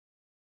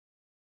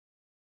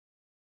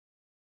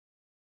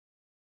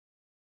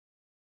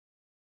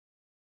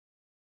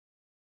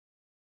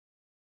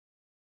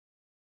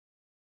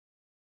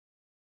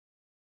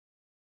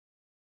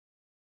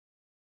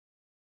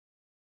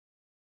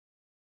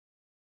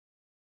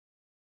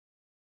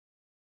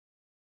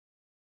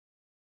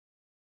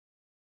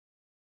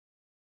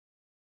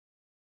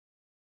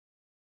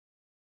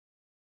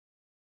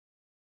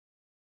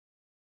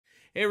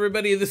Hey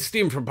everybody, this is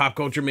Steven from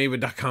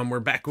PopCultureMaven.com. We're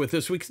back with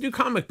this week's new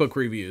comic book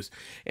reviews,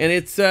 and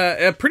it's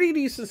a pretty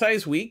decent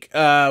sized week.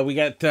 We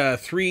got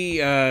three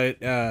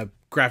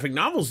graphic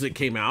novels that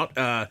came out,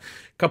 a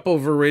couple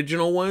of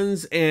original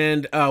ones,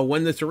 and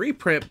one that's a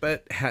reprint,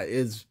 but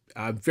is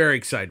I'm very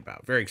excited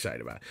about. Very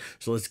excited about.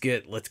 So let's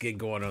get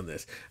going on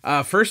this.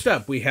 First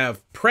up, we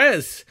have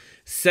Prez,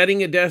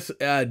 Setting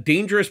a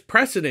Dangerous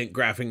Precedent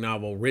graphic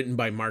novel written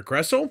by Mark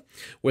Russell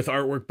with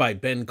artwork by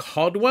Ben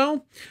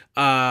Caldwell,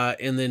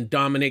 and then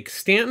Dominic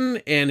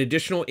Stanton, and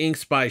additional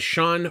inks by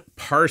Sean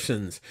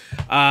Parsons.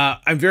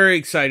 I'm very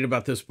excited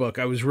about this book.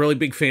 I was a really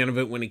big fan of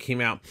it when it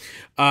came out.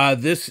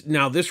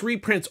 This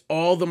reprints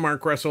all the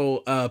Mark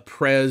Russell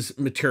Prez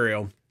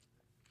material.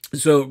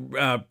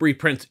 So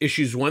reprints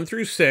issues 1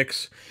 through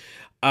 6,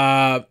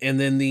 and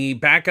then the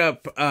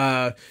backup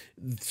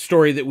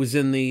story that was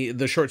in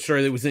the short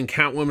story that was in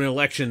Catwoman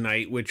Election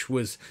Night, which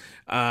was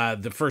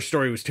the first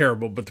story was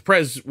terrible, but the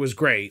Prez was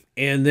great.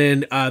 And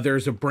then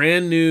there's a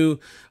brand new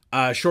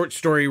short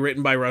story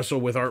written by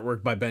Russell with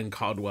artwork by Ben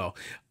Caldwell.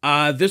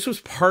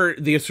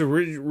 This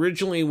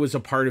originally was a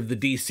part of the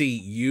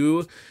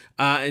DCU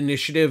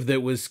initiative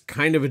that was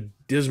kind of a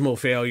dismal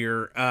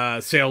failure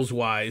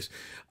sales-wise.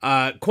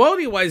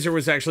 Quality-wise, there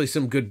was actually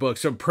some good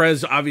books. So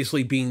Prez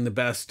obviously being the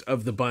best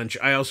of the bunch.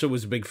 I also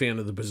was a big fan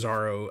of the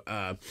Bizarro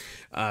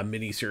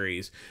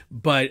miniseries.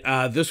 But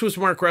this was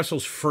Mark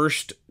Russell's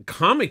first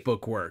comic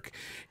book work.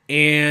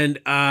 And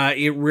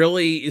it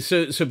really...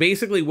 So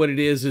basically what it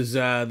is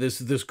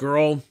this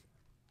girl...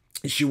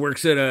 She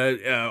works at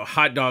a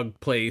hot dog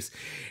place,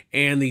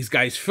 and these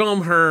guys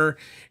film her,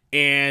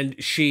 and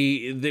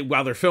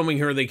while they're filming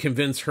her, they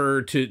convince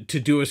her to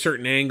do a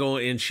certain angle,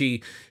 and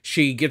she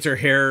gets her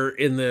hair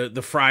in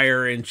the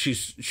fryer, and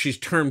she's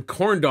termed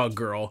Corn Dog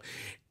Girl.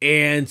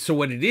 And so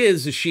what it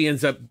is she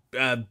ends up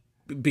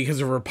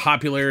because of her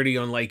popularity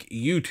on like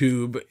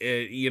YouTube,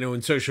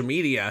 and social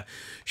media,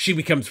 she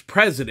becomes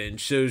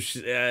president. So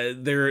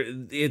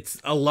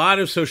it's a lot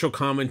of social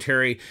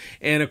commentary.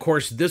 And of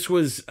course, this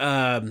was,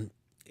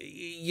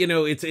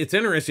 it's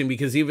interesting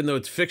because even though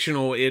it's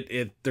fictional,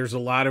 there's a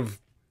lot of,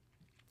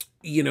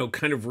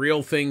 kind of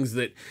real things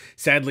that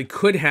sadly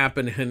could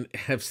happen and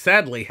have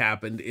sadly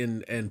happened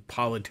in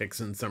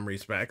politics in some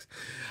respects.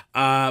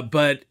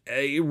 But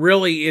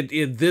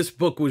this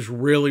book was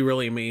really,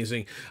 really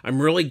amazing.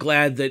 I'm really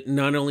glad that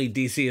not only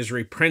DC has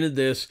reprinted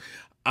this,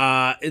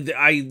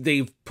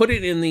 they've put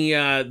it in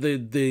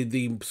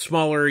the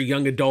smaller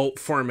young adult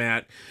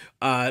format.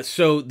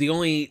 So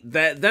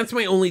that's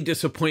my only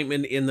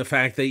disappointment in the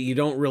fact that you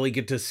don't really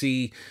get to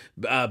see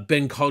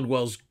Ben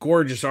Caldwell's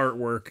gorgeous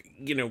artwork,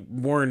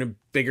 more in a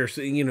bigger,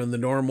 the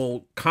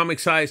normal comic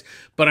size.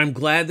 But I'm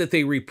glad that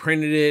they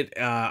reprinted it.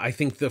 I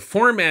think the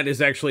format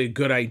is actually a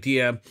good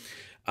idea.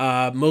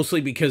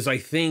 Mostly because I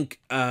think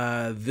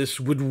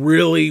this would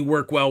really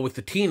work well with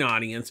the teen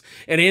audience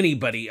and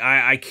anybody.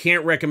 I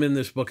can't recommend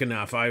this book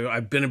enough.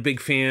 I've been a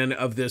big fan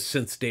of this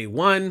since day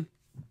one,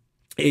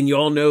 and you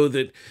all know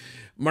that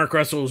Mark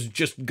Russell's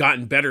just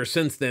gotten better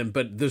since then,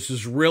 but this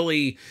is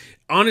really,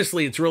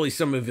 honestly, it's really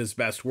some of his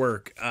best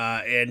work.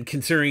 And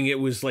considering it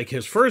was like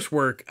his first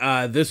work,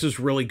 this is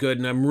really good.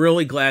 And I'm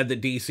really glad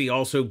that DC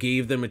also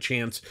gave them a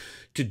chance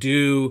to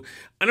do,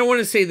 I don't want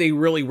to say they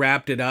really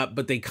wrapped it up,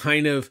 but they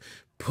kind of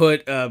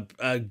put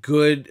a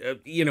good,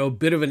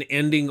 bit of an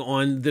ending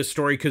on this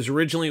story, because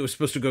originally it was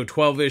supposed to go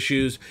 12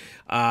 issues.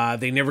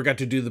 They never got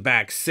to do the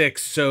back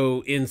 6.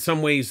 So in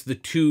some ways, the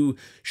two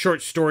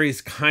short stories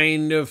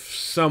kind of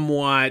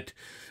somewhat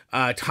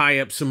tie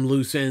up some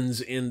loose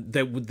ends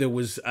that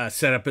was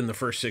set up in the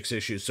first 6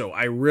 issues. So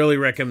I really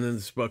recommend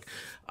this book.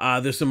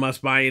 This is a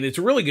must buy, and it's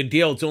a really good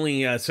deal. It's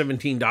only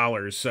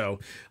 $17, so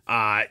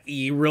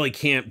you really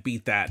can't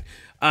beat that.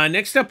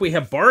 Next up, we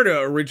have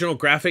Barda, original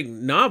graphic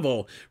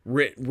novel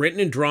written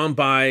and drawn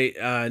by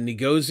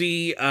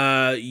Ngozi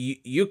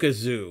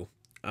Ukazu.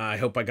 I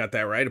hope I got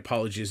that right.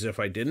 Apologies if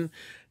I didn't.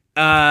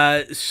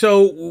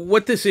 So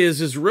what this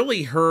is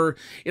really her,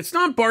 it's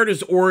not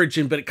Barda's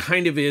origin, but it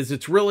kind of is.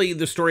 It's really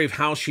the story of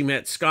how she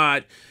met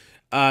Scott,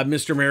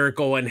 Mr.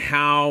 Miracle, and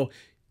how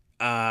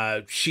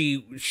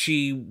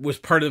she was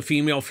part of the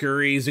Female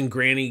Furies and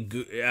Granny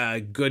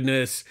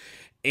Goodness.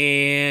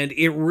 And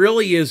it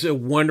really is a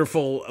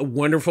wonderful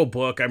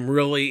book. I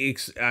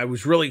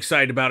was really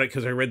excited about it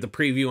because I read the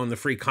preview on the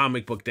free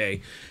comic book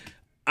day.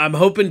 I'm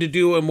hoping to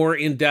do a more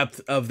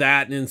in-depth of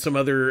that and some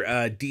other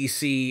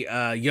DC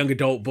young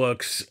adult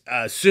books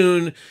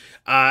soon.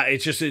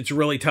 It's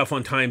really tough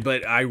on time,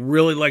 but I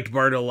really liked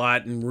Barda a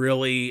lot, and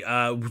really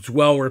was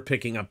well worth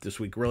picking up this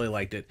week. Really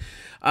liked it.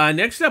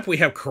 Next up, we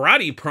have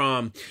Karate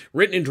Prom,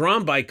 written and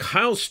drawn by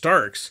Kyle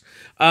Starks.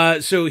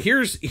 So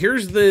here's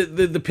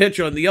the pitch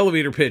on the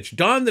elevator pitch.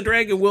 Don the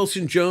Dragon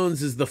Wilson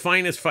Jones is the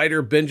finest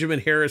fighter Benjamin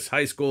Harris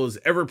High School has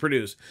ever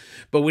produced.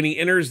 But when he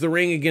enters the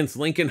ring against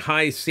Lincoln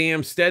High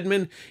Sam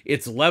Stedman,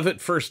 it's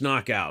Levitt first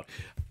knockout.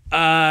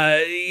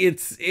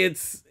 It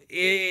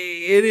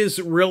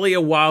is really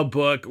a wild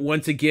book.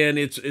 Once again,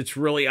 it's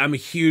really, I'm a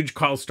huge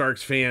Kyle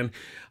Starks fan.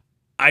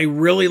 I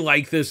really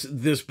like this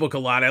book a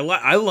lot.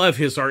 I love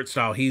his art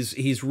style.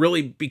 He's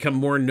really become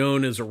more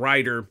known as a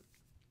writer.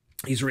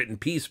 He's written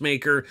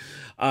Peacemaker,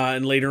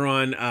 and later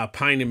on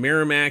Pine and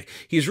Merrimac.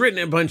 He's written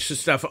a bunch of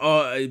stuff,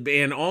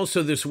 and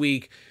also this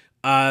week,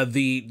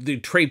 the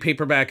trade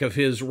paperback of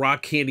his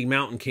Rock Candy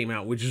Mountain came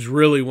out, which is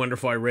really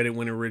wonderful. I read it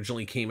when it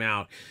originally came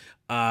out,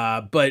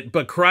 but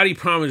Karate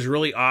Prom is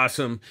really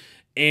awesome,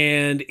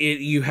 and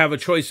you have a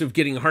choice of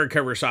getting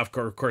hardcover or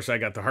softcover. Of course, I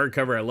got the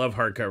hardcover. I love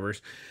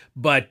hardcovers,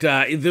 but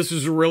this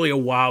is really a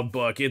wild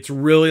book. It's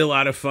really a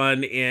lot of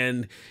fun,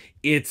 and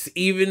it's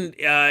even,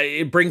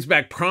 it brings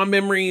back prom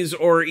memories,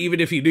 or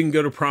even if you didn't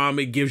go to prom,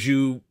 it gives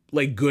you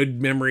like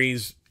good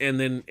memories, and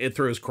then it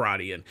throws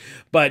karate in.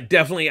 But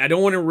definitely, I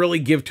don't want to really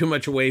give too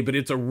much away, but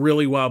it's a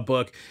really wild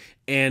book.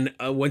 And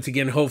once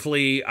again,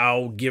 hopefully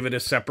I'll give it a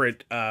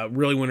separate,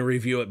 really want to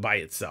review it by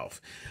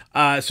itself.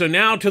 So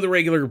now to the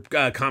regular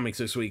comics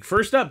this week.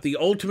 First up, The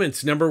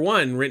Ultimates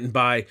 #1, written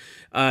by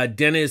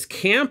Dennis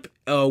Camp,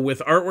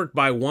 with artwork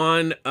by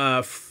Juan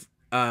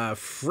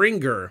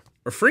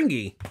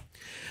Fringy.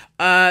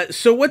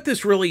 So what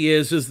this really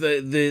is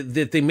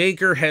that the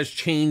maker has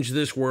changed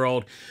this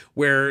world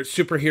where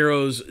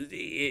superheroes,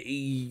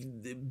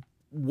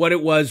 what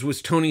it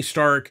was Tony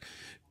Stark,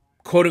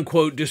 quote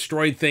unquote,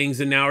 destroyed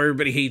things, and now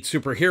everybody hates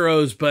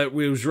superheroes, but it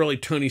was really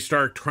Tony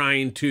Stark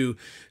trying to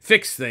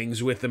fix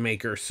things with the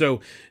maker.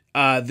 So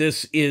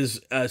this is,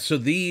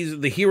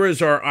 the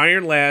heroes are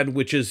Iron Lad,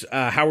 which is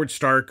Howard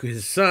Stark,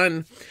 his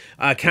son,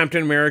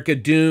 Captain America,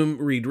 Doom,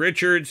 Reed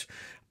Richards,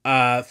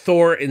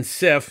 Thor, and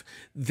Sif.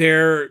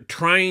 They're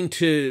trying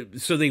to,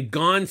 so they've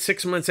gone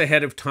 6 months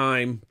ahead of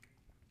time,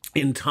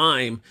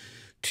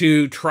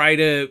 to try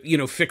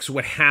to, fix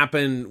what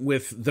happened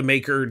with the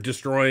maker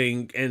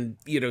destroying and,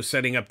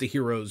 setting up the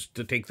heroes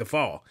to take the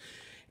fall.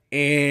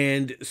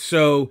 And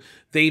so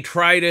they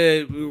try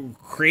to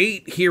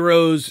create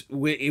heroes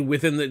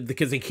within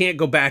because they can't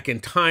go back in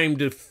time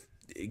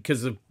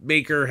because the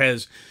maker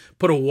has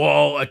put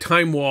a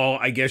time wall,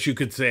 I guess you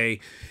could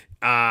say.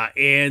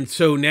 And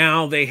so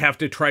now they have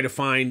to try to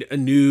find a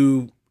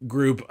new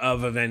group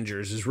of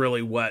Avengers is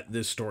really what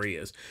this story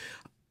is.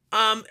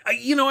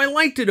 I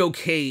liked it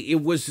okay.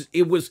 It was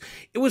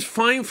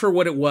fine for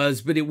what it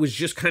was, but it was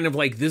just kind of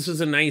like, this is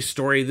a nice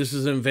story. This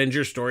is an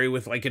Avenger story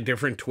with like a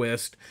different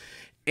twist.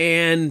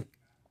 And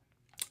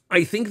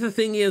I think the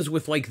thing is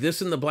with like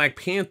this and the Black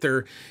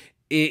Panther,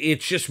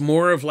 it's just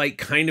more of like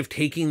kind of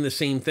taking the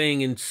same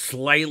thing and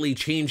slightly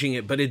changing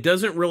it, but it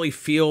doesn't really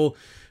feel,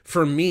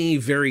 for me,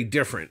 very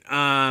different.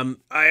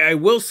 I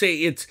will say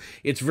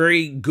it's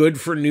very good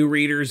for new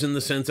readers in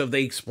the sense of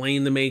they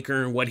explain the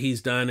maker and what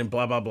he's done and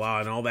blah, blah,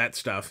 blah, and all that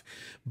stuff.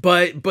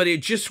 But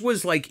it just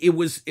was like, it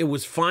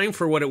was fine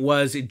for what it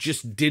was. It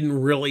just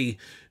didn't really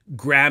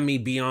grab me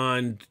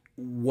beyond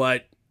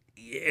what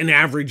an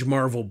average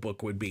Marvel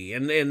book would be.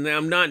 And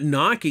I'm not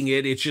knocking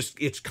it.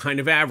 It's kind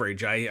of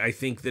average. I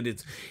think that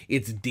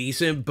it's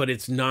decent, but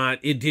it's not,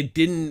 it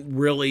didn't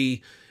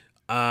really,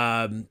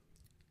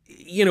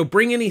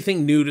 bring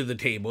anything new to the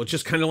table. It's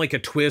just kind of like a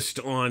twist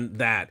on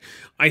that.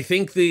 I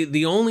think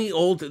the only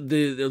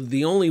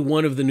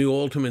one of the new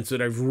Ultimates that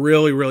I've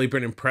really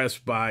been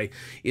impressed by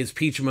is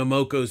Peach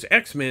Momoko's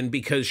X-Men,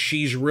 because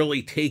she's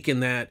really taken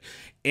that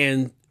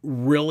and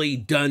really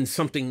done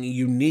something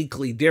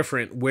uniquely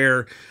different,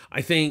 where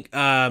I think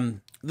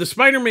the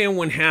Spider-Man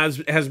one has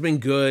been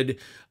good.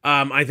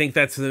 I think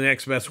that's the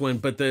next best one,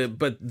 but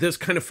this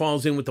kind of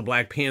falls in with the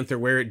Black Panther,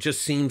 where it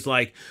just seems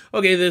like,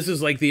 okay, this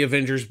is like the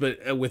Avengers,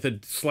 but with a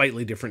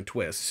slightly different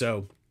twist.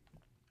 So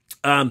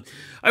I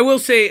will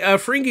say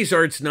Fringy's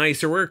art's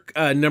nice. There were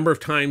a number of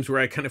times where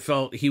I kind of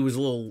felt he was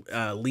a little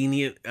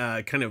lenient,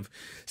 kind of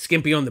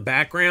skimpy on the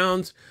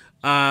backgrounds,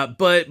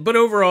 but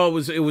overall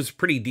it was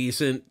pretty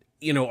decent,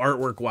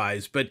 artwork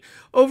wise. But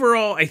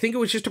overall, I think it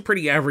was just a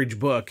pretty average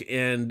book,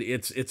 and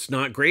it's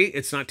not great.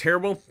 It's not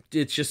terrible.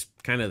 It's just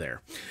kind of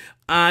there.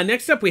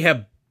 Next up, we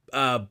have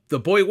The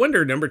Boy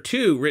Wonder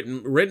 #2,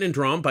 written and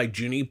drawn by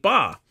Junie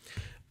Ba.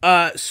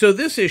 So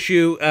this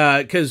issue,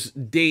 because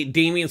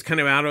Damien's kind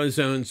of out on his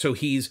own, so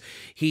he's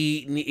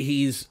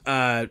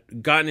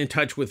gotten in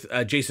touch with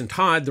Jason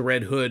Todd, the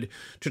Red Hood,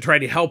 to try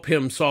to help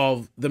him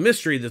solve the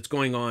mystery that's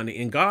going on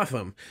in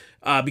Gotham,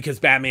 because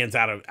Batman's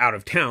out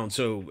of town.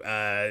 So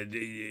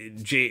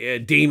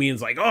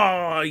Damien's like,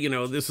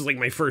 oh, this is like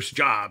my first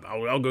job.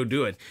 I'll go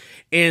do it.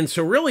 And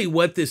so really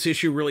what this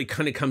issue really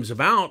kind of comes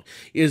about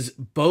is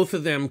both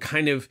of them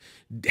kind of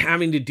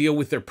having to deal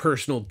with their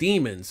personal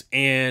demons.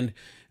 And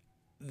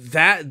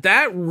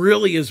that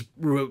really is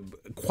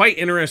quite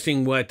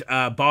interesting what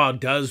Ba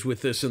does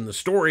with this in the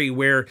story,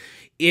 where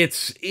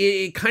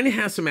it kind of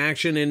has some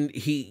action, and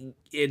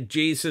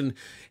Jason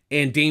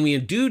and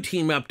Damien do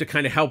team up to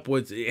kind of help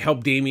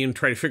Damien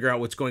try to figure out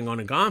what's going on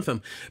in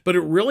Gotham. But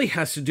it really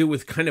has to do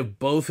with kind of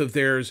both of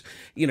theirs,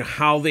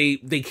 how they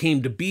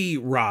came to be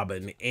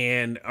Robin,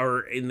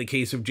 or in the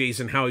case of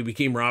Jason, how he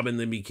became Robin,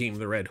 then became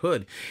the Red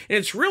Hood. And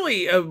it's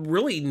really a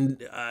really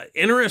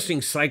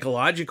interesting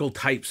psychological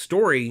type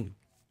story.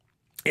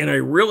 And I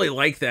really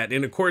like that.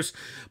 And of course,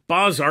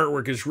 Bob's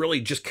artwork is really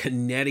just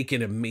kinetic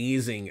and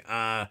amazing.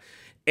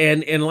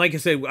 And like I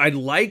said, I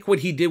like what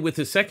he did with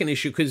the second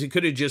issue, because he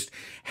could have just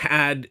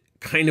had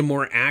kind of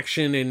more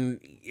action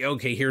and,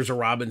 okay, here's a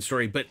Robin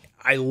story. But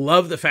I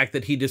love the fact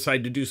that he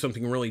decided to do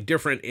something really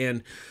different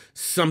and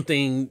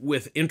something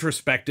with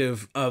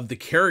introspective of the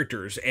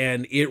characters.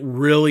 And it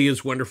really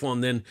is wonderful.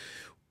 And then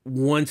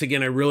once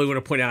again, I really want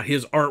to point out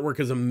his artwork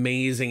is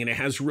amazing, and it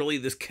has really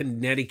this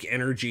kinetic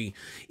energy,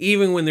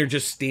 even when they're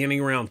just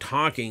standing around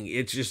talking.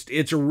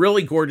 It's a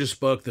really gorgeous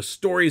book. The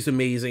story is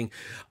amazing.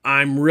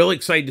 I'm really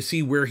excited to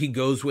see where he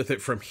goes with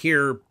it from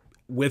here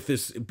with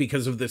this,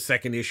 because of the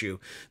second issue,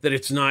 that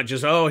it's not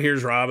just, oh,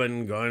 here's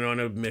Robin going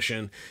on a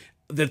mission,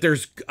 that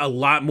there's a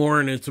lot more,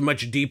 and it's a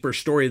much deeper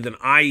story than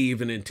I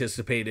even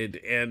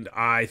anticipated. And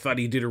I thought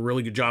he did a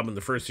really good job in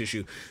the first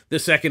issue. The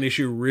second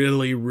issue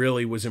really,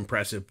 really was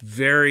impressive.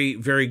 Very,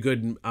 very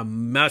good. A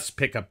must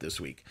pick up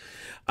this week.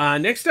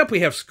 Next up,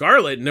 we have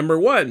Scarlett,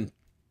 #1,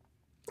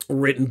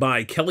 written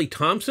by Kelly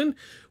Thompson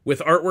with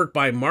artwork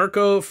by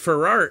Marco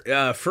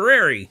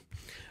Ferrari.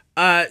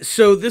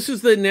 So this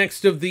is the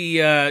next of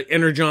the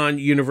Energon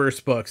universe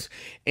books.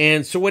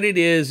 And so what it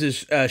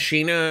is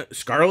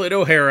Scarlett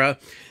O'Hara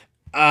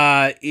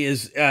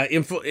she's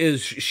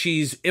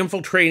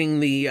infiltrating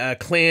the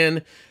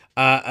clan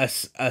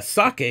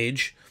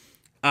Asakage.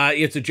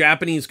 It's a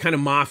Japanese kind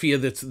of mafia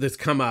that's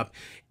come up,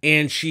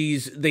 and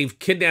they've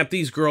kidnapped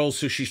these girls,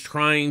 so she's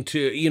trying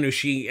to,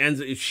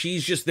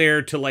 she's just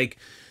there to like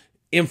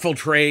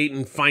infiltrate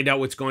and find out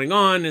what's going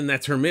on, and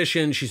that's her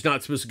mission. She's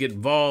not supposed to get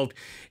involved.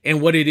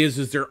 And what it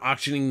is they're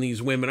auctioning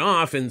these women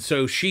off, and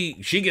so she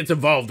gets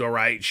involved, all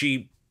right.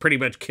 She pretty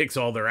much kicks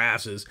all their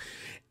asses.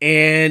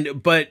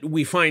 But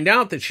we find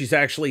out that she's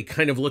actually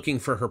kind of looking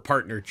for her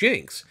partner,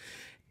 Jinx.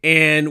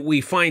 And we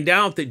find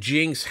out that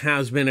Jinx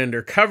has been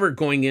undercover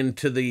going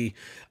into the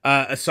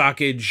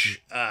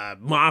Asakage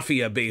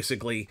mafia,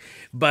 basically.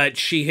 But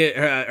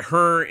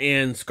her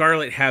and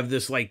Scarlett have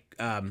this like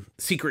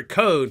secret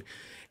code,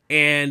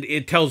 and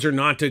it tells her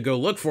not to go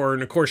look for her.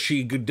 And of course,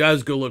 she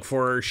does go look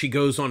for her. She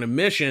goes on a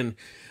mission,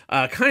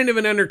 kind of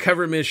an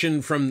undercover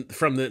mission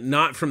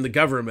not from the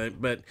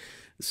government, but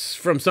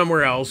from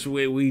somewhere else.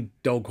 We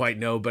don't quite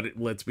know, but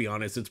let's be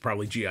honest, it's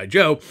probably G.I.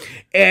 Joe.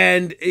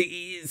 And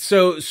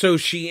so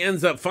she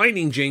ends up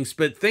finding Jinx,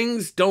 but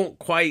things don't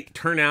quite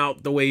turn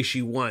out the way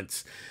she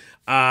wants.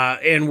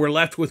 And we're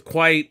left with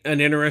quite an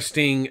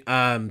interesting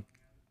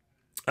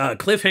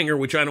cliffhanger,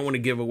 which I don't want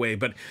to give away,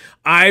 but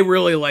I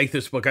really like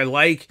this book. I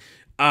like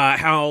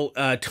how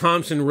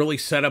Thompson really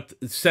set up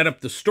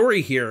the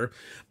story here,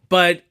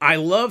 but I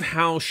love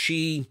how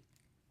she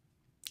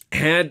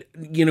had,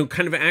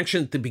 kind of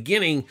action at the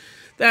beginning.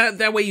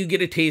 That way you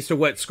get a taste of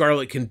what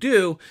Scarlett can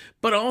do,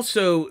 but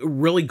also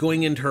really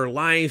going into her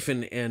life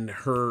and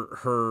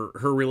her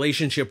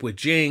relationship with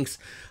Jinx.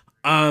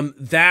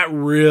 That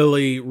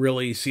really,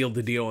 really sealed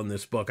the deal in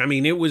this book. I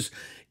mean, it was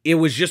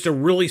just a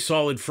really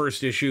solid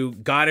first issue,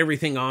 got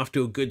everything off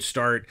to a good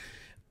start.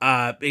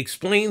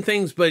 Explain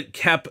things, but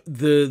kept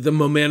the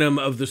momentum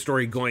of the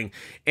story going.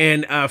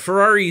 And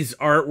Ferrari's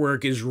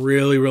artwork is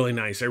really, really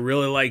nice. I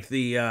really like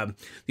the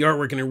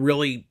artwork, and it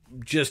really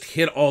just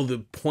hit all the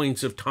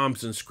points of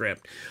Thompson's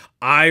script.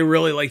 I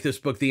really like this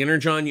book. The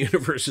Energon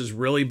universe has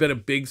really been a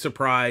big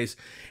surprise,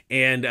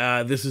 and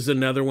this is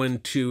another one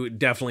to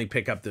definitely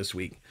pick up this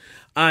week.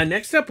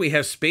 Next up, we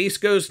have Space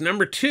Ghost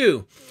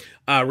 #2,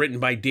 written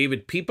by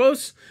David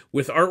Pepose,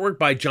 with artwork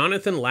by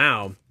Jonathan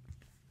Lau.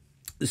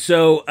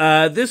 So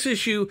this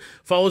issue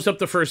follows up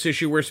the first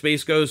issue, where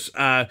Space Ghost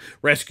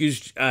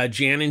rescues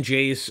Jan and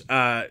Jace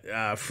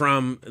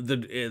from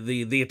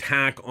the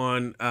attack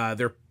on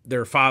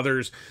their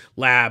father's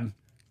lab.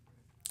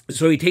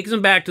 So he takes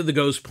them back to the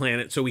ghost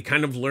planet. So we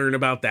kind of learn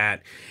about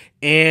that.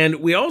 And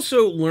we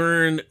also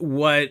learn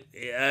what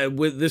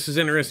this is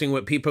interesting,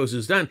 what Pepose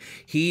has done.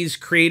 He's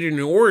created an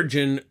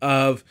origin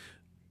of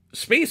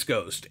Space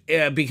Ghost,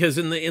 because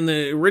in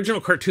the original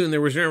cartoon,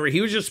 there was never,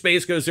 he was just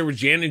Space Ghost. There was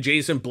Jan and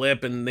Jason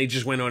Blip, and they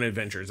just went on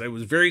adventures. It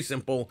was very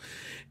simple.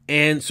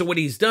 And so what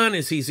he's done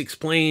is he's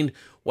explained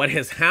what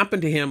has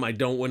happened to him. I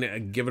don't want to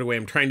give it away.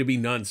 I'm trying to be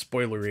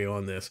non-spoilery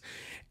on this.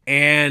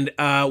 And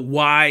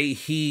why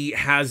he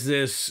has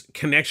this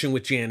connection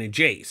with Jan and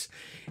Jace.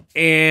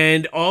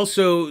 And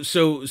also,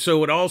 so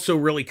it also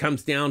really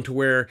comes down to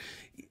where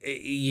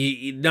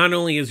not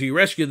only is he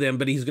rescue them,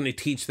 but he's going to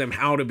teach them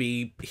how to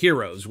be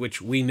heroes,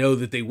 which we know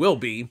that they will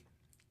be.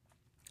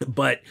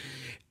 But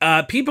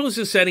Peoples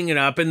is setting it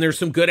up, and there's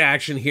some good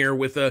action here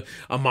with a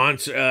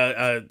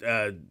monster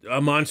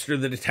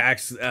that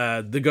attacks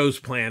the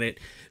ghost planet.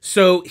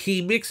 So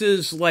he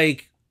mixes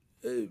like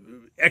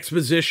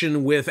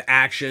exposition with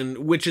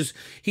action, which is,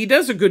 he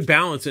does a good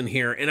balance in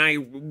here.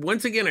 And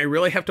once again, I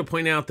really have to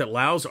point out that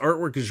Lau's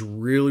artwork is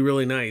really,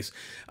 really nice.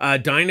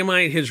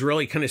 Dynamite has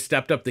really kind of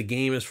stepped up the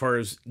game as far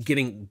as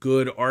getting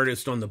good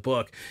artists on the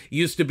book.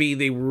 Used to be,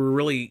 they were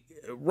really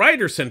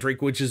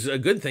writer-centric, which is a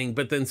good thing,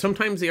 but then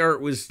sometimes the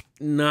art was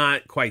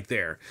not quite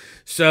there.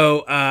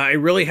 So I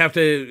really have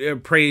to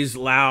praise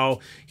Lau.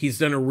 He's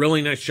done a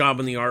really nice job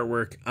on the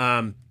artwork.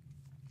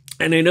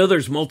 And I know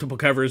there's multiple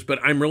covers, but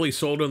I'm really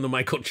sold on the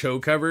Michael Cho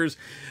covers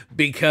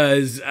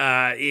because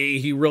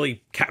he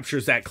really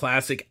captures that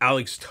classic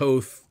Alex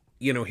Toth,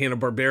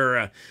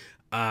 Hanna-Barbera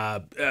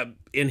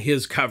in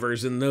his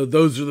covers, and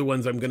those are the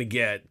ones I'm going to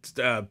get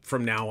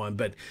from now on.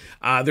 But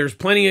there's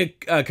plenty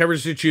of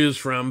covers to choose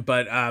from,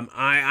 but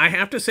I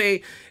have to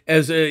say,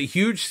 as a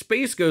huge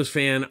Space Ghost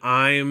fan,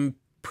 I'm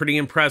pretty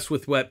impressed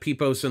with what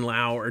Pipos and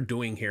Lau are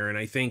doing here, and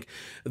I think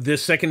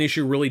this second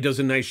issue really does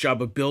a nice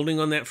job of building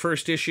on that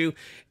first issue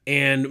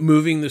and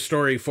moving the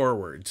story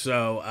forward.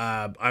 So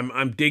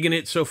I'm digging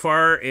it so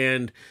far,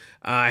 and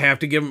I have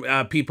to give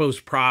Pipos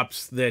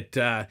props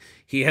that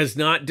he has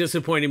not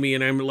disappointed me,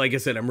 and like I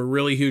said, I'm a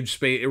really huge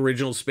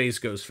original Space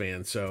Ghost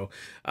fan, so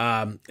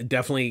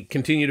definitely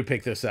continue to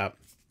pick this up.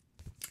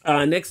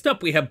 Next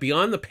up, we have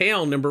Beyond the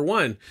Pale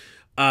 #1.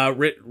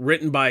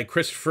 Written by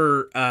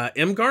Christopher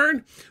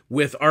Emgard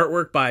with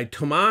artwork by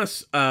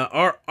Tomas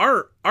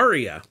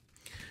Aria.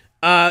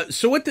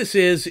 So what this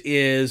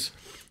is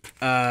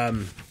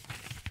that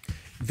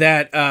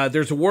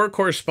there's a war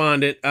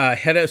correspondent,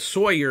 Hedda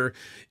Sawyer,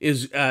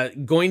 is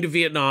going to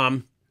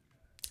Vietnam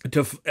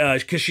to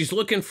because she's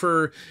looking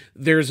for,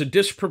 there's a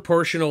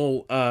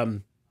disproportional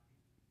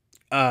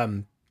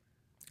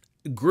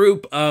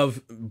group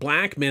of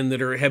black men that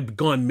have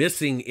gone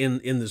missing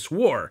in this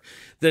war,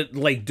 that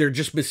like they're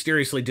just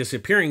mysteriously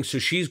disappearing. So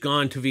she's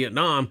gone to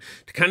Vietnam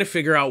to kind of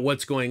figure out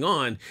what's going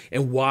on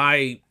and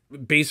why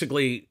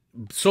basically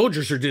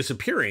soldiers are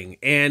disappearing.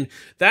 And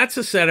that's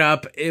a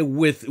setup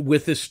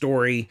with this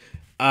story.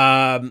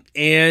 And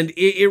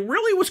it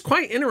really was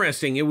quite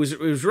interesting. It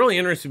was really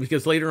interesting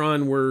because later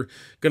on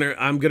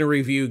I'm gonna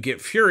review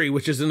Get Fury,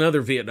 which is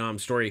another Vietnam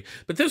story.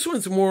 But this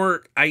one's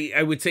more,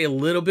 I would say, a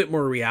little bit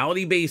more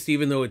reality based,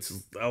 even though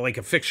it's like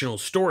a fictional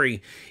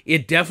story.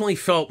 It definitely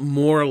felt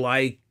more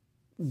like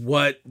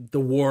what the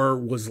war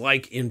was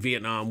like in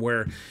Vietnam,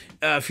 where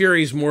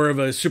Fury's more of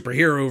a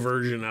superhero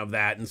version of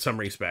that in some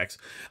respects.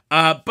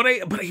 But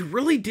I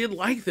really did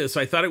like this.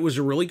 I thought it was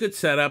a really good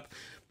setup.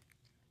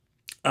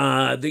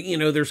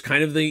 There's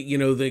kind of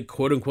the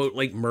quote unquote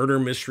like murder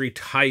mystery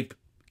type,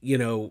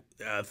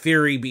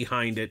 theory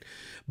behind it.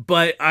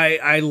 But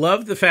I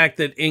love the fact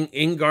that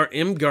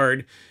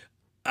Imgard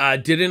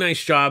did a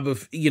nice job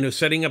of,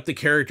 setting up the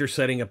character,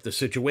 setting up the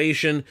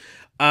situation.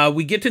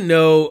 We get to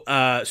know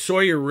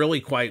Sawyer really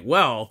quite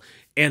well,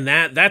 and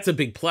that's a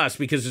big plus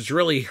because it's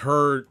really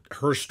her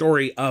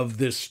story of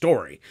this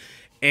story.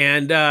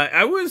 And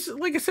I was,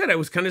 like I said, I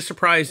was kind of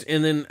surprised.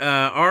 And then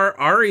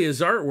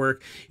Aria's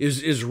artwork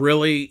is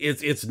really,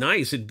 it's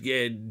nice.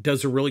 It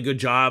does a really good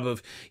job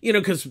of,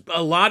 because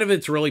a lot of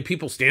it's really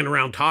people standing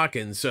around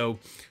talking. So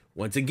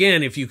once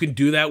again, if you can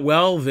do that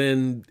well,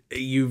 then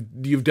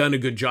you've done a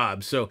good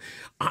job. So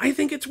I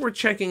think it's worth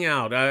checking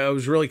out. I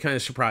was really kind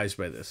of surprised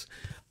by this.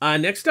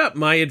 Next up,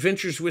 My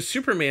Adventures with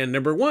Superman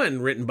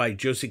 #1, written by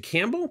Josie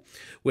Campbell,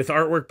 with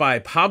artwork by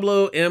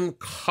Pablo M.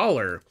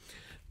 Collar.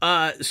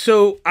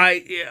 So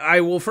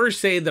I will first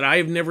say that I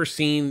have never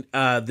seen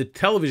the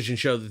television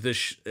show that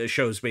this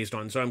show is based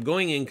on, so I'm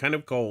going in kind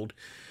of cold.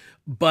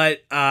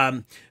 But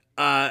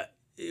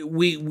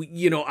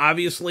we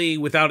obviously,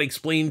 without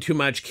explaining too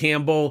much,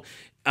 Campbell,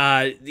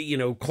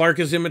 Clark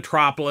is in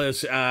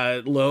Metropolis.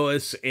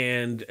 Lois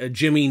and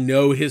Jimmy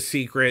know his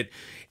secret.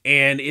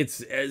 And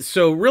it's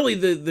so really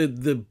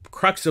the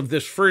crux of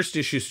this first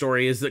issue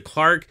story is that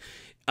Clark,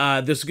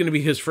 this is going to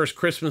be his first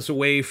Christmas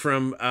away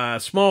from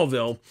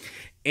Smallville.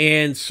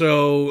 And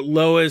so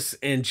Lois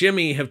and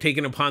Jimmy have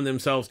taken upon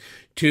themselves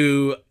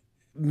to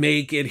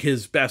make it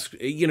his best,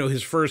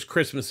 his first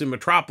Christmas in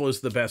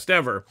Metropolis, the best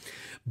ever.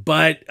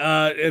 But,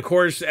 of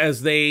course,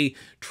 as they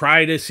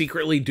try to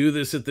secretly do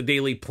this at the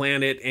Daily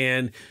Planet,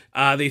 and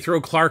they throw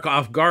Clark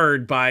off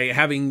guard by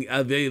having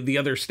the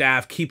other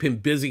staff keep him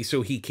busy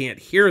so he can't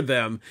hear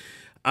them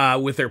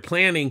with their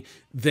planning,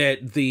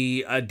 that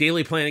the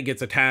Daily Planet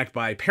gets attacked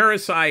by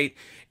Parasite.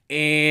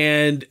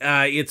 And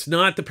it's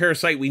not the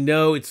parasite we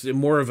know. It's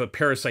more of a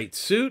parasite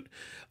suit.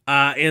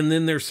 And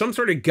then there's some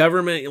sort of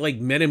government, like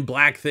Men in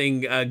Black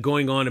thing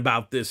going on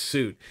about this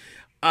suit.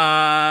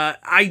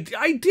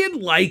 I did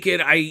like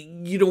it.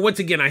 Once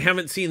again, I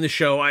haven't seen the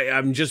show.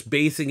 I'm just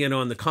basing it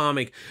on the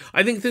comic.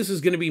 I think this is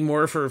going to be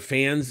more for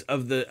fans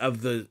of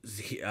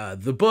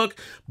the book.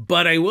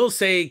 But I will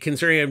say,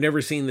 considering I've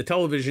never seen the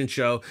television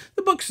show,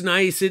 the book's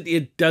nice.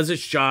 It does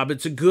its job.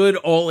 It's a good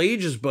all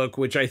ages book,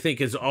 which I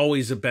think is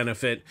always a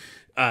benefit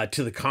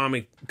to the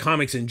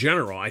comics in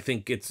general. I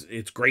think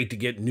it's great to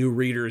get new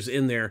readers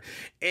in there,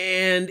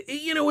 and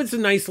it's a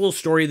nice little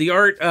story.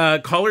 The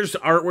Collar's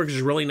artwork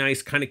is really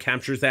nice, kind of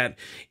captures that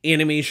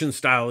animation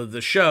style of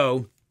the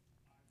show,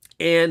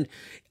 and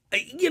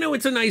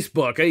it's a nice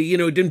book.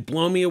 It didn't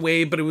blow me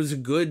away, but it was a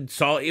good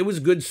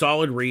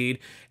solid read,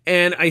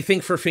 and I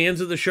think for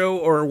fans of the show,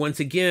 or once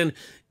again,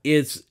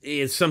 it's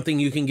something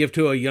you can give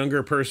to a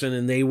younger person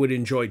and they would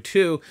enjoy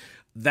too.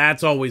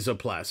 that's always a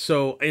plus.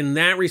 So in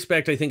that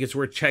respect, I think it's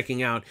worth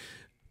checking out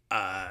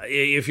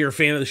if you're a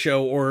fan of the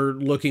show or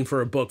looking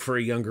for a book for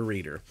a younger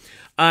reader.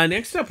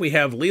 Next up, we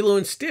have Lilo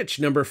and Stitch,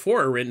 number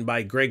 4, written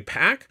by Greg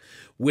Pak,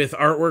 with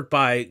artwork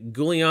by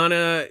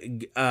Giuliana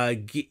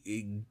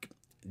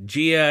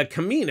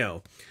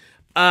Giacomino.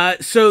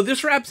 So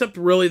this wraps up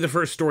really the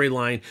first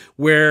storyline,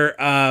 where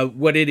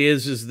what it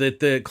is that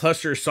the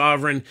Cluster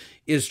Sovereign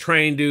is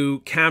trying to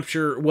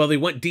capture, well, they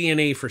want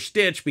DNA for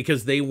Stitch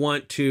because they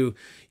want to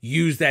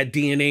use that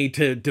DNA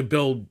to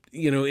build,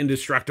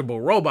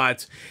 indestructible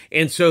robots.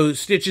 And so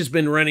Stitch has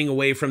been running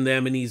away from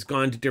them, and he's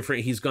gone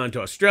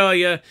to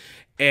Australia,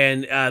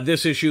 and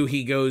this issue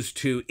he goes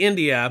to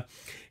India.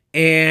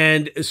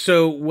 And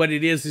so what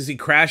it is he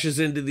crashes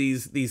into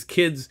these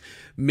kids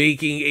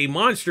making a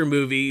monster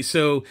movie.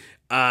 So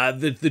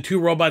the two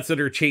robots that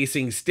are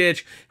chasing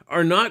Stitch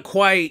are not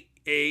quite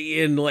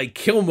in like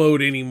kill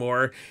mode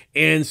anymore,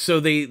 and so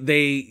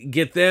they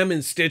get them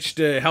and Stitch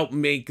to help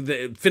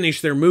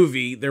finish their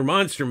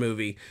monster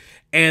movie.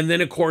 And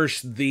then of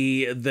course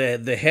the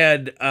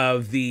head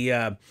of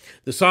the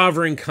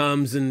Sovereign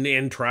comes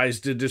and tries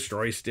to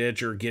destroy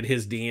Stitch or get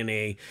his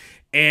DNA.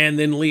 And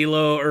then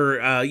Lilo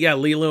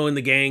and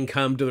the gang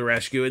come to the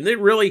rescue, and it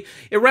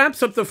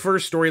wraps up the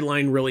first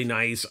storyline really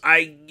nice.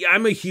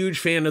 I'm a huge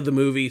fan of the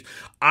movies.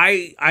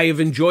 I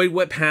have enjoyed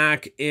what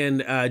Pak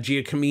and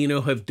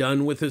Giacomino have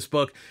done with this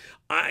book.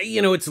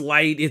 It's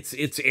light,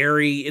 it's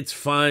airy, it's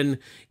fun.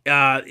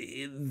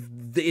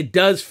 It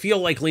does feel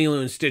like Lilo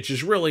and Stitch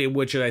is really,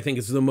 which I think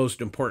is the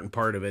most important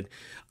part of it.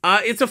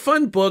 It's a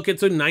fun book.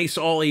 It's a nice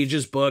all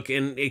ages book,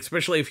 and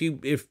especially if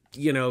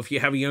you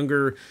have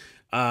younger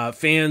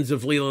fans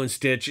of Lilo and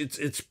Stitch,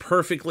 it's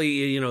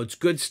perfectly, it's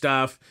good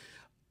stuff.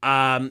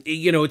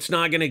 It's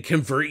not going to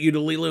convert you to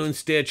Lilo and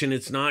Stitch, and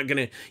it's not going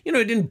to, it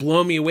didn't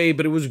blow me away,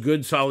 but it was a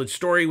good, solid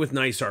story with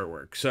nice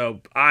artwork.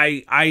 So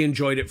I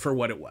enjoyed it for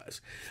what it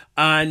was.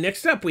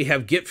 Next up, we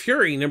have Get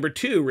Fury, number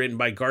 2, written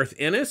by Garth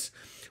Ennis,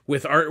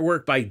 with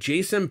artwork by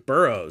Jason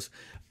Burrows.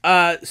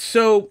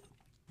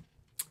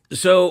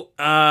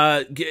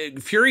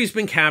 Fury's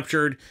been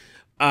captured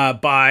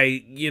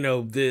by the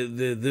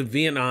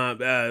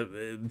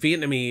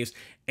Vietnamese,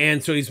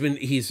 and so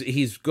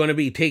he's going to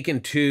be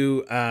taken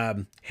to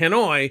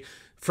Hanoi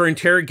for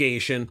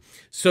interrogation.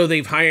 So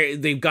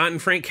they've gotten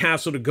Frank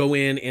Castle to go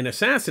in and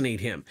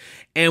assassinate him,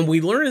 and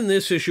we learn in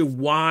this issue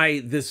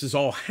why this is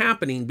all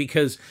happening,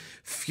 because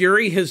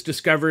Fury has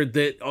discovered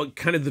that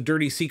kind of the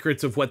dirty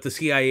secrets of what the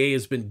CIA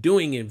has been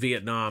doing in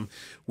Vietnam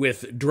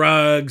with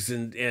drugs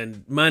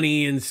and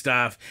money and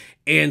stuff.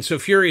 And so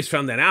Fury's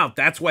found that out.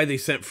 That's why they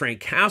sent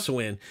Frank Castle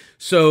in.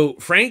 So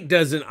Frank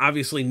doesn't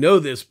obviously know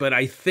this, but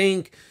I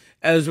think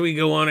as we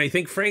go on, I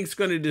think Frank's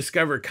going to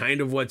discover kind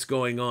of what's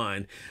going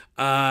on.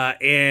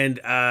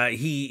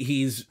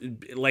 He's,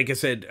 like I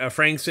said,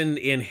 Frank's in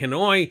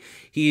Hanoi.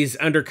 He's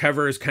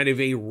undercover as kind of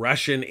a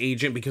Russian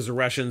agent because the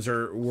Russians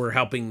were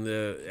helping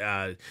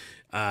the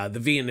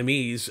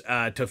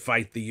Vietnamese to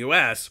fight the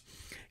U.S.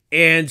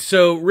 And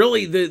so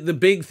really the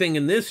big thing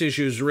in this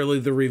issue is really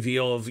the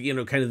reveal of,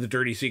 kind of the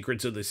dirty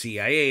secrets of the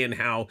CIA and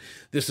how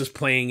this is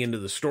playing into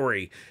the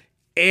story.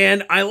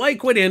 And I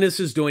like what Ennis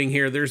is doing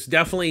here. There's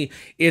definitely,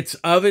 it's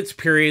of its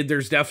period.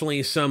 There's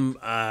definitely some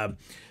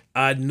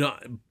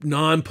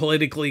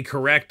non-politically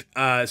correct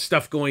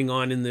stuff going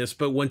on in this.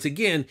 But once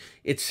again,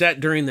 it's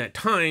set during that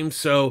time,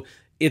 so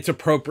it's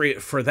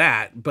appropriate for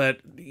that.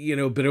 But,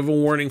 bit of a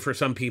warning for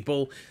some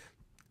people,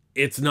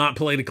 it's not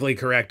politically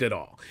correct at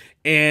all.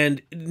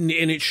 And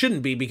it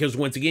shouldn't be, because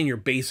once again, you're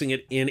basing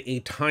it in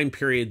a time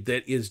period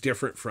that is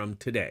different from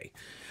today.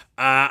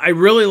 I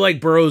really like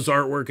Burroughs'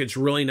 artwork. It's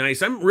really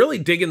nice. I'm really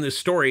digging this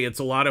story. It's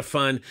a lot of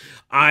fun.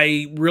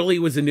 I really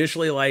was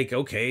initially like,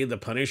 okay, the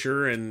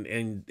Punisher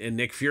and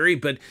Nick Fury,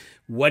 but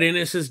what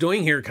Ennis is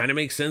doing here kind of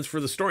makes sense for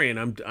the story,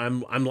 and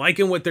I'm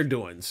liking what they're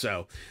doing.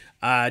 So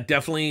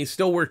definitely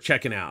still worth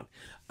checking out.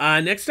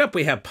 Next up,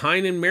 we have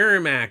Pine and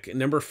Merrimac,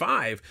 number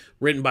 5,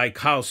 written by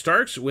Kyle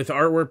Starks, with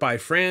artwork by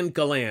Fran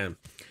Galan.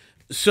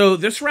 So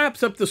this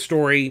wraps up the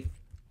story.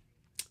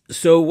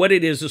 So what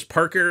it is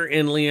Parker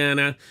and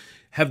Leanna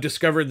have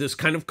discovered this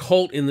kind of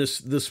cult in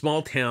this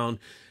small town,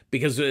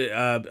 because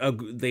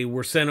they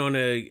were sent on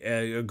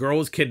a girl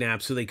was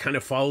kidnapped, so they kind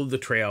of followed the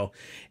trail.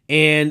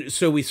 And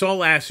so we saw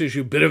last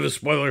issue, bit of a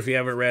spoiler if you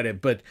haven't read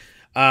it, but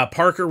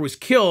Parker was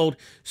killed.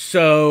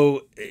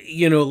 So,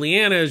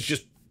 Leanna is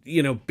just,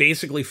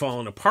 basically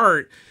fallen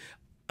apart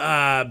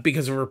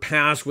because of her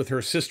past with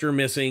her sister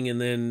missing,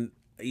 and then,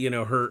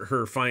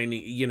 her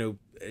finding,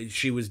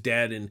 she was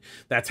dead, and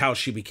that's how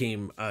she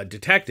became a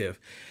detective.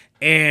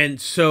 And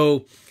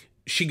so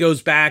she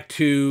goes back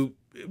to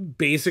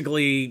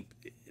basically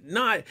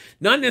not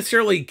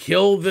necessarily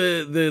kill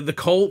the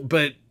cult,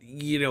 but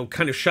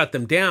kind of shut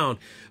them down.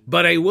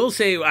 But I will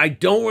say, I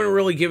don't want to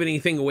really give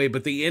anything away,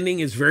 but the ending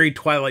is very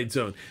Twilight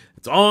Zone.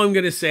 That's all I'm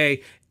going to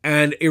say.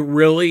 And it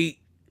really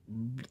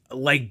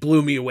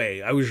blew me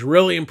away. I was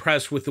really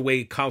impressed with the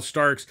way Kyle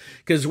Starks,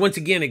 because once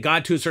again, it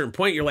got to a certain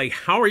point, you're like,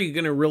 how are you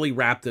going to really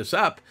wrap this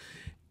up?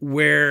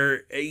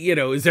 where, you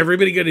know, is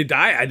everybody going to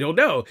die? I don't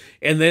know.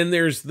 And then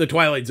there's the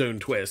Twilight Zone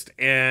twist.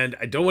 And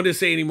I don't want to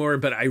say anymore,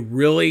 but I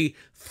really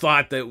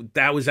thought that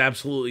that was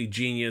absolutely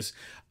genius.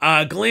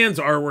 Glen's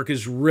artwork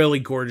is really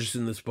gorgeous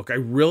in this book. I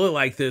really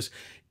like this.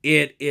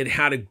 It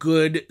had a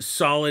good,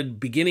 solid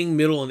beginning,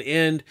 middle, and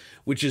end,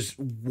 which is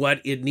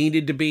what it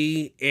needed to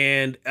be.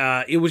 And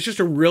it was just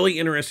a really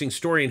interesting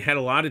story and had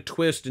a lot of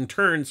twists and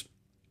turns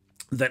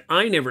that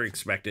I never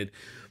expected.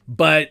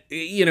 But,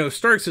 you know,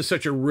 Starks is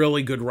such a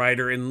really good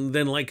writer. And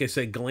then, like I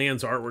said,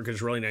 Glen's artwork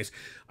is really nice.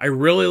 I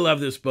really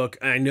love this book.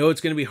 I know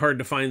it's going to be hard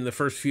to find the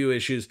first few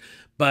issues,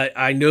 but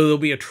I know there'll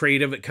be a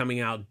trade of it coming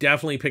out.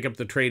 Definitely pick up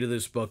the trade of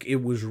this book.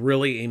 It was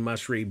really a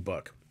must-read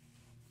book.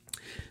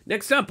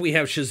 Next up, we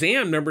have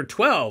Shazam number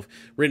 12,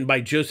 written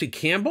by Josie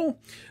Campbell,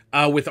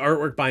 with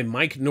artwork by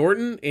Mike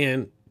Norton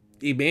and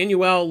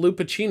Emmanuel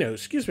Lupacino.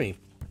 Excuse me.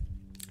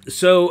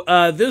 So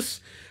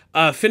this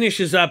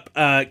finishes up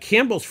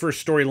Campbell's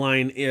first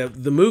storyline,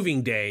 The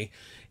Moving Day.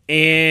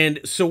 And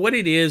so what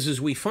it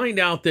is we find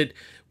out that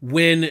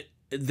when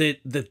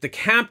the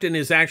captain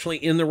is actually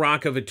in the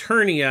Rock of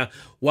Eternia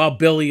while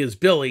Billy is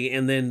Billy,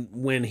 and then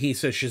when he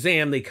says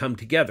Shazam, they come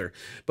together.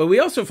 But we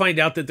also find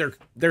out that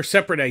they're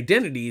separate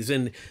identities,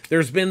 and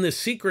there's been this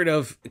secret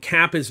of the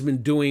captain has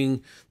been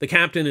doing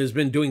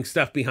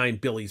stuff behind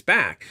Billy's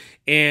back,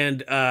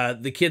 and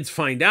the kids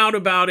find out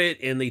about it,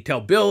 and they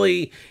tell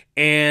Billy,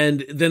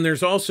 and then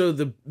there's also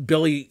the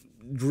Billy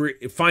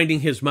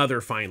finding his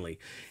mother finally,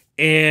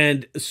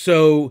 and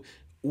so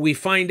we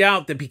find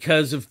out that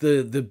because of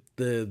the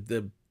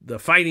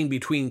fighting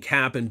between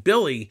Cap and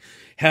Billy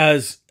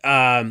has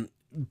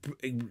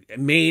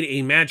made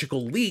a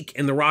magical leak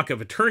in the Rock of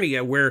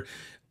Eternia where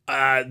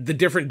the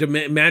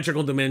different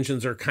magical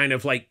dimensions are kind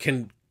of like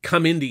can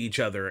come into each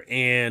other,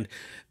 and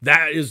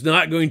that is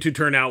not going to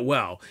turn out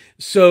well.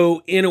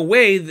 So in a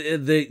way,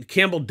 the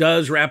Campbell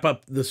does wrap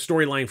up the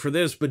storyline for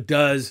this, but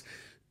does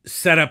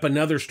set up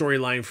another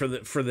storyline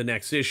for the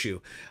next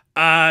issue.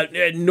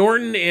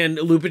 Norton and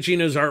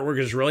Lupacino's artwork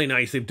is really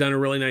nice. They've done a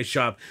really nice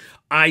job.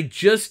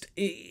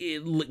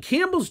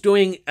 Campbell's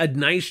doing a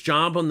nice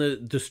job on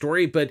the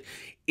story, but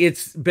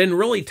it's been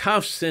really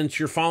tough since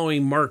you're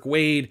following Mark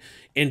Waid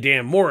and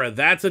Dan Mora.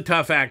 That's a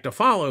tough act to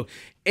follow.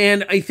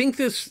 And I think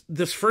this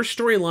first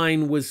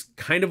storyline was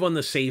kind of on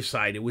the safe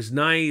side. It was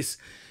nice,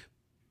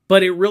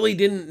 but it really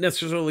didn't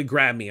necessarily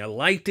grab me. I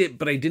liked it,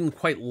 but I didn't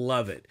quite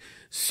love it.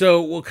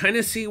 So we'll kind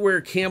of see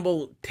where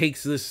Campbell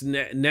takes this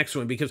next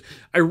one, because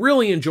I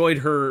really enjoyed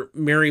her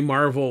Mary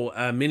Marvel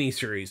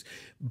miniseries.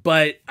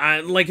 But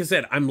like I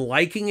said, I'm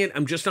liking it.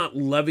 I'm just not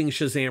loving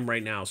Shazam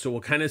right now. So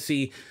we'll kind of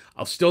see.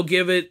 I'll still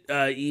give it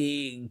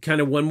kind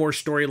of one more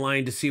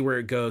storyline to see where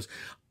it goes.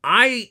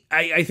 I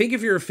think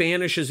if you're a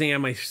fan of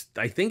Shazam,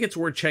 I think it's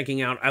worth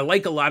checking out. I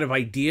like a lot of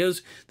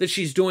ideas that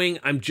she's doing.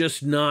 I'm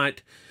just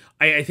not...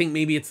 I think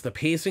maybe it's the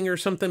pacing or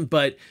something,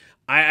 but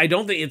I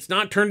don't think it's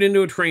not turned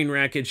into a train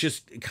wreck. It's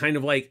just kind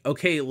of like,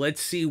 okay,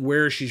 let's see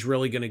where she's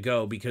really going to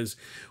go. Because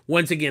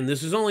once again,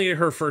 this is only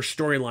her first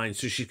storyline.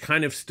 So she's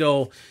kind of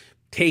still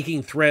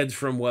taking threads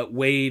from what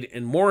Waid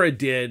and Mora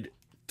did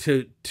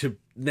to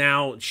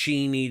now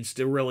she needs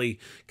to really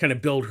kind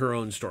of build her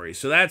own story.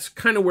 So that's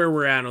kind of where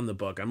we're at on the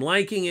book. I'm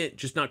liking it,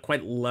 just not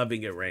quite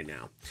loving it right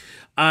now.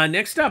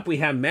 Next up, we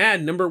have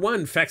Mad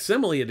 #1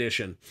 Facsimile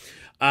Edition.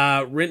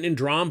 Written and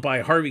drawn by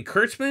Harvey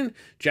Kurtzman,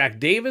 Jack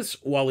Davis,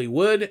 Wally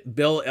Wood,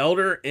 Bill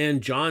Elder,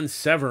 and John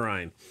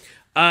Severine.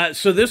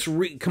 So this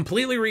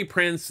completely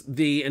reprints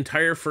the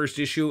entire first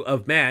issue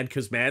of Mad,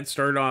 because Mad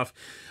started off,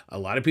 a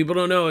lot of people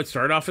don't know, it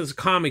started off as a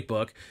comic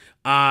book,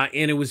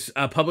 and it was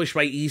published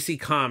by EC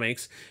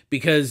Comics,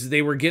 because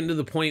they were getting to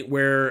the point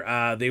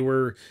where they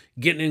were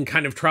getting in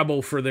kind of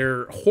trouble for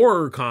their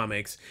horror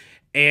comics.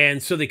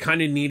 And so they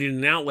kind of needed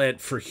an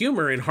outlet for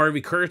humor, and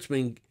Harvey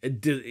Kurtzman,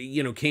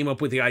 came up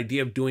with the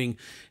idea of doing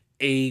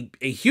a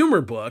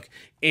humor book.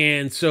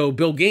 And so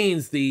Bill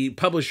Gaines, the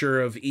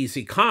publisher of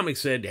EC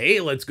Comics, said,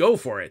 hey, let's go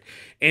for it.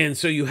 And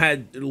so you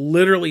had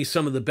literally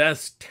some of the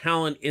best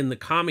talent in the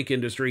comic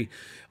industry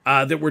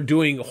that were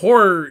doing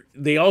horror.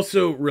 They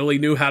also really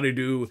knew how to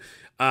do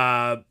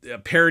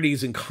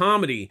parodies and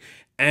comedy.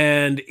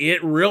 And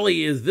it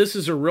really is, this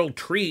is a real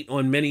treat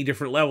on many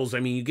different levels.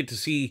 I mean, you get to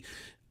see,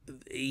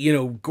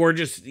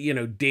 gorgeous,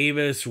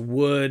 Davis,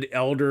 Wood,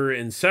 Elder,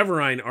 and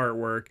Severine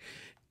artwork.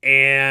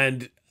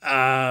 And,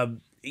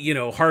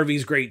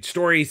 Harvey's great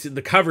stories.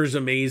 The cover's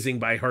amazing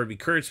by Harvey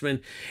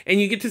Kurtzman.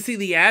 And you get to see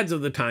the ads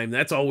of the time.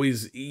 That's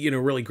always,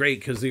 really great,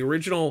 because the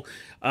original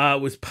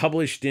was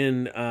published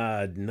in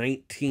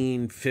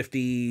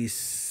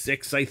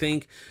 1956, I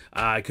think.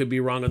 I could be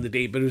wrong on the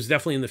date, but it was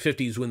definitely in the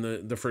 50s when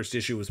the first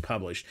issue was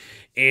published.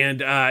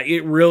 And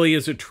it really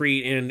is a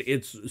treat, and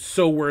it's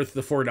so worth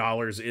the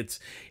 $4.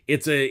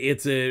 It's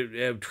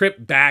a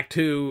trip back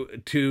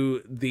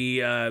to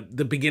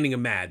the beginning of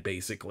Mad,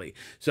 basically.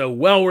 So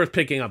well worth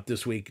picking up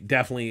this week.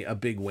 Definitely a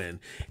big win.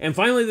 And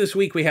finally this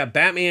week we have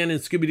Batman and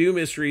Scooby-Doo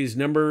Mysteries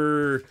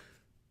number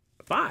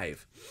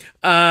 5,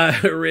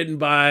 written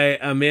by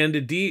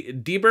Amanda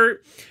Diebert,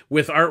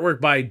 with artwork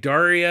by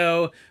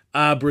Dario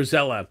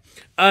Brazella.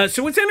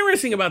 So what's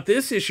interesting about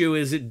this issue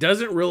is it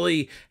doesn't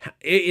really,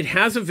 it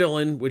has a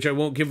villain, which I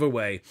won't give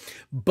away,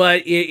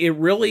 but it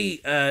really,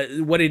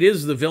 what it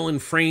is, the villain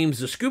frames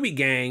the Scooby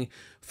Gang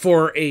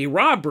for a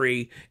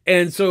robbery,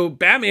 and so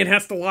Batman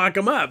has to lock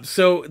him up.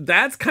 So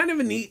that's kind of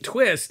a neat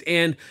twist,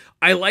 and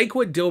I like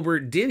what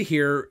Dilbert did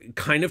here,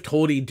 kind of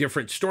told a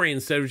different story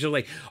instead of just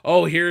like,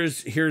 oh,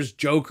 here's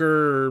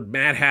Joker or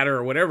Mad Hatter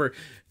or whatever.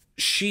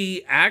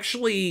 She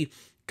actually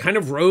kind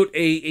of wrote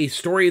a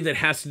story that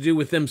has to do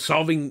with them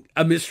solving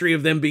a mystery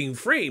of them being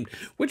framed,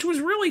 which was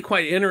really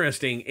quite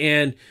interesting.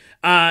 And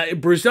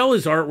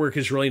Brazella's artwork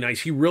is really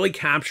nice. He really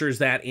captures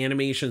that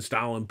animation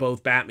style in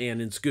both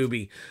Batman and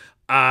Scooby.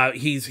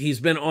 He's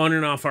been on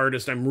and off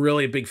artist. I'm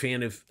really a big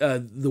fan of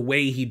the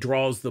way he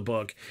draws the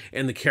book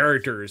and the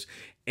characters.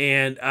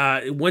 And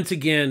once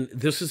again,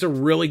 this is a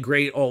really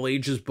great all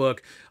ages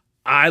book.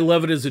 I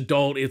love it as an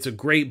adult. It's a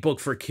great book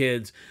for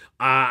kids.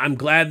 I'm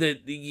glad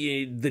that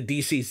the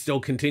DC still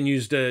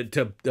continues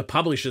to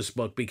publish this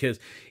book, because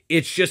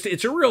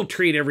it's a real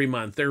treat every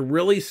month.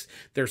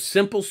 They're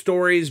simple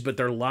stories, but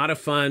they're a lot of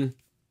fun.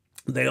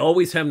 They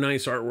always have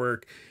nice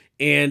artwork,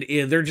 and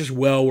they're just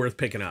well worth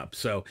picking up.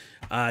 So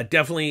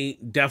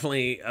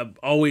definitely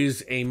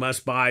always a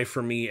must buy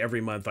for me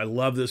every month. I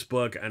love this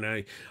book, and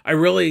I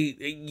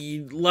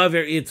really love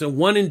it. It's a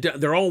one and done.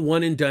 They're all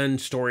one and done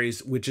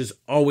stories, which is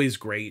always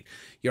great.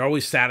 You're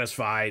always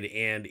satisfied,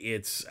 and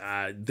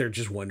they're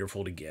just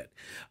wonderful to get.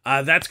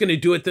 That's going to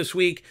do it this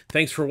week.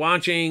 Thanks for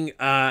watching.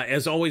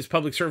 As always,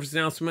 public service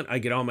announcement. I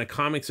get all my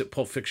comics at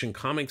Pulp Fiction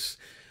Comics,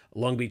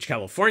 Long Beach,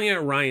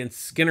 California. Ryan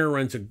Skinner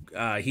runs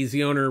he's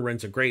the owner,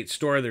 runs a great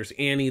store. There's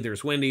Annie,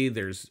 there's Wendy,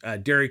 there's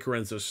Derek, who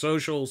runs the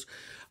socials.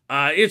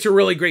 It's a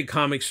really great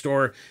comic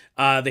store.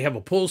 They have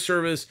a pull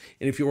service,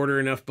 and if you order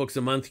enough books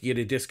a month, you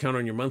get a discount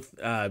on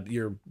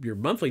your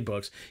monthly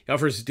books. He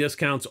offers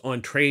discounts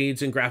on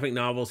trades and graphic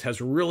novels. Has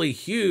a really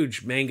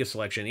huge manga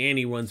selection.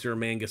 Annie runs their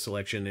manga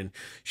selection, and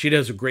she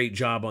does a great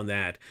job on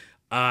that.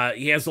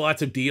 He has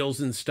lots of deals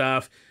and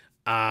stuff.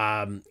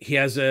 He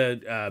has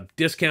a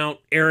discount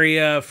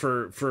area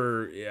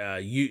for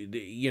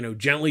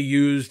gently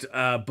used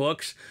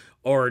books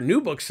or new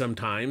books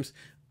sometimes.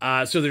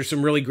 So there's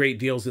some really great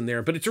deals in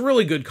there, but it's a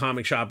really good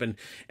comic shop, and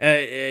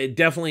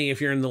definitely,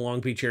 if you're in the Long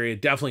Beach area,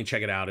 definitely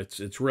check it out.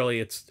 It's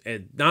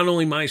not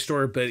only my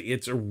store, but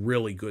it's a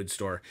really good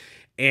store.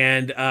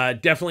 And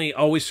definitely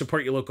always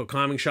support your local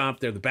comic shop.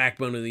 They're the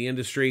backbone of the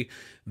industry.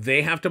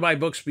 They have to buy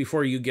books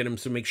before you get them,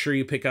 so make sure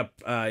you pick up,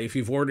 if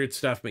you've ordered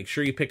stuff, make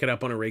sure you pick it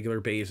up on a regular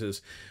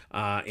basis,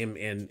 and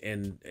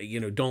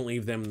don't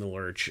leave them in the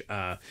lurch.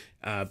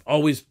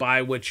 Always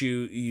buy what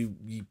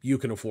you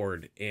can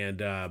afford,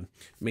 and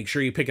make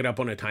sure you pick it up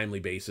on a timely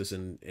basis,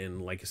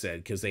 and like I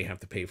said, because they have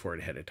to pay for it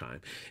ahead of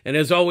time. And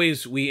as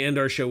always, we end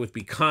our show with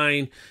be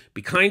kind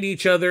to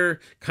each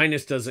other.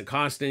 Kindness doesn't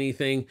cost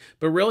anything,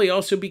 but really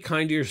also be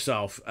kind to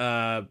yourself.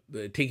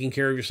 Taking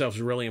care of yourself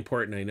is really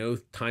important. I know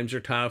times are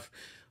tough.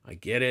 I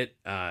get it.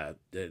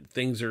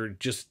 Things are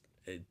just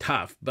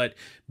tough, but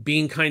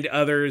being kind to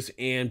others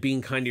and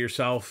being kind to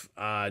yourself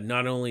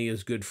not only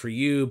is good for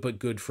you, but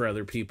good for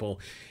other people.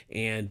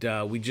 And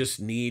we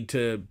just need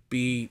to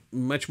be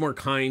much more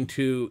kind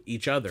to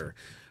each other.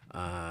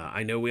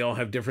 I know we all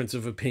have difference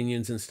of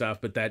opinions and stuff,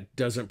 but that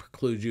doesn't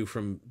preclude you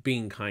from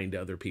being kind to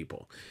other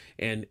people.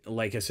 And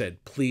like I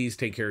said, please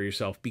take care of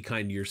yourself. Be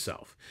kind to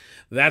yourself.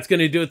 That's going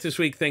to do it this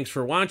week. Thanks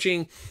for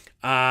watching.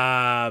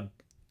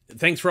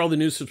 Thanks for all the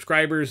new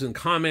subscribers and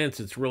comments.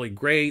 It's really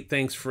great.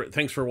 Thanks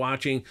for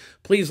watching.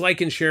 Please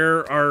like and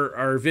share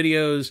our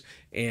videos,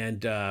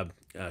 and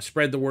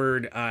spread the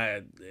word.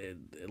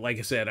 Like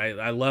I said,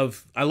 I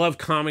love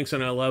comics,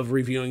 and I love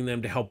reviewing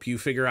them to help you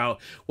figure out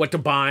what to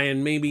buy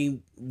and maybe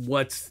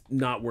what's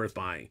not worth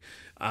buying.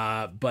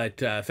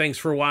 But thanks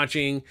for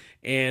watching,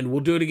 and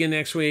we'll do it again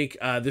next week.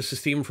 This is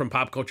Steven from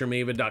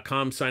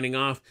PopCultureMaven.com signing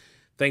off.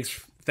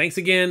 Thanks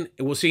again,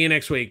 and we'll see you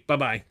next week.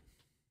 Bye-bye.